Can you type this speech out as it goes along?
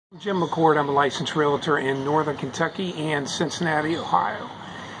Jim McCord. I'm a licensed realtor in Northern Kentucky and Cincinnati, Ohio.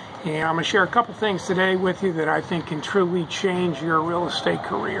 And I'm going to share a couple things today with you that I think can truly change your real estate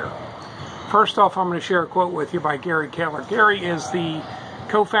career. First off, I'm going to share a quote with you by Gary Keller. Gary is the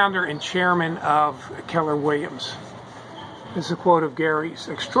co-founder and chairman of Keller Williams. This is a quote of Gary's.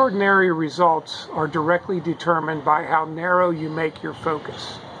 "Extraordinary results are directly determined by how narrow you make your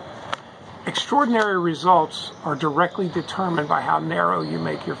focus." Extraordinary results are directly determined by how narrow you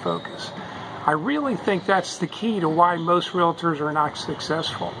make your focus. I really think that's the key to why most realtors are not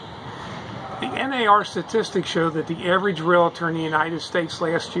successful. The NAR statistics show that the average realtor in the United States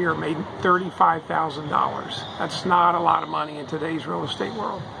last year made $35,000. That's not a lot of money in today's real estate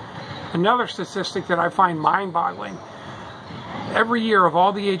world. Another statistic that I find mind-boggling: every year of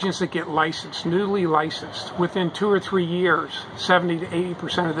all the agents that get licensed, newly licensed, within 2 or 3 years, 70 to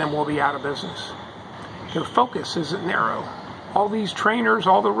 80% of them will be out of business. Their focus isn't narrow. All these trainers,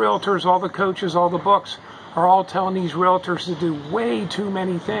 all the realtors, all the coaches, all the books are all telling these realtors to do way too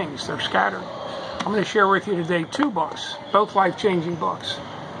many things. They're scattered. I'm going to share with you today 2 books, both life-changing books.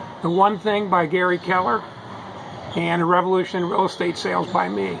 The One Thing by Gary Keller and A Revolution in Real Estate Sales by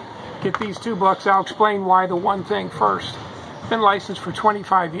me. Get these 2 books. I'll explain why the One Thing first. Been licensed for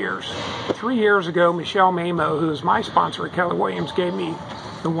 25 years. 3 years ago, Michelle Mamo, who is my sponsor at Keller Williams, gave me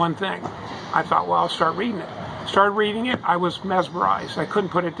the One Thing. I thought, well, I'll start reading it. Started reading it. I was mesmerized. I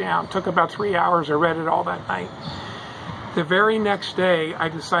couldn't put it down. Took about 3 hours. I read it all that night. The very next day, I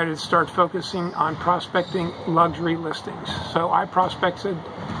decided to start focusing on prospecting luxury listings. So I prospected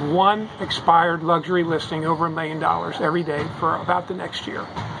one expired luxury listing over $1 million every day for about the next year.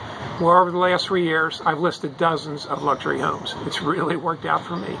 Well, over the last 3 years, I've listed dozens of luxury homes. It's really worked out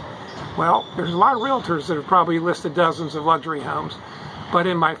for me. Well, there's a lot of realtors that have probably listed dozens of luxury homes. But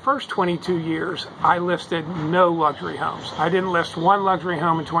in my first 22 years, I listed no luxury homes. I didn't list one luxury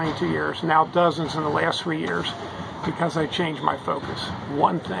home in 22 years, now dozens in the last 3 years, because I changed my focus.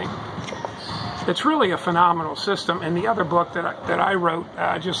 One Thing. It's really a phenomenal system. And the other book that I wrote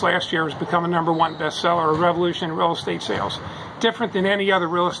just last year has become a #1 bestseller, A Revolution in Real Estate Sales. Different than any other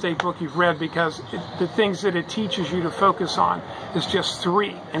real estate book you've read, because the things that it teaches you to focus on is just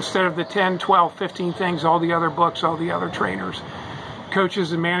 3 instead of the 10, 12, 15 things all the other books, all the other trainers,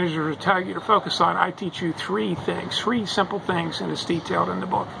 coaches and managers will tell you to focus on. I teach you 3 things, 3 simple things, and it's detailed in the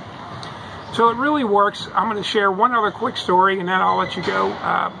book. So it really works. I'm going to share one other quick story, and then I'll let you go.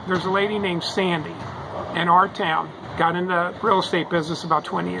 There's a lady named Sandy in our town, got in the real estate business about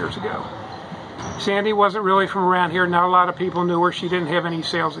 20 years ago. Sandy wasn't really from around here. Not a lot of people knew her. She didn't have any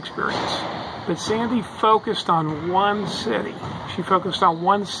sales experience. But Sandy focused on one city. She focused on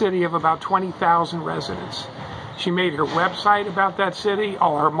one city of about 20,000 residents. She made her website about that city.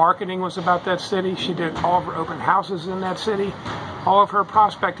 All her marketing was about that city. She did all of her open houses in that city. All of her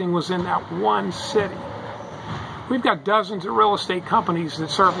prospecting was in that one city. We've got dozens of real estate companies that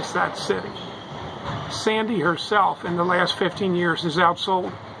service that city. Sandy herself, in the last 15 years, has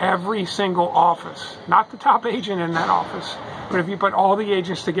outsold every single office. Not the top agent in that office, but if you put all the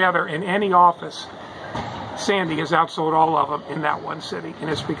agents together in any office, Sandy has outsold all of them in that one city, and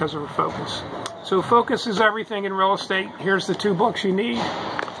it's because of her focus. So focus is everything in real estate. Here's the 2 books you need.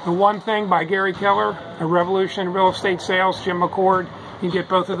 The One Thing by Gary Keller, A Revolution in Real Estate Sales, Jim McCord. You can get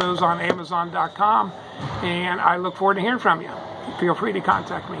both of those on Amazon.com, and I look forward to hearing from you. Feel free to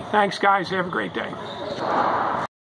contact me. Thanks, guys. Have a great day.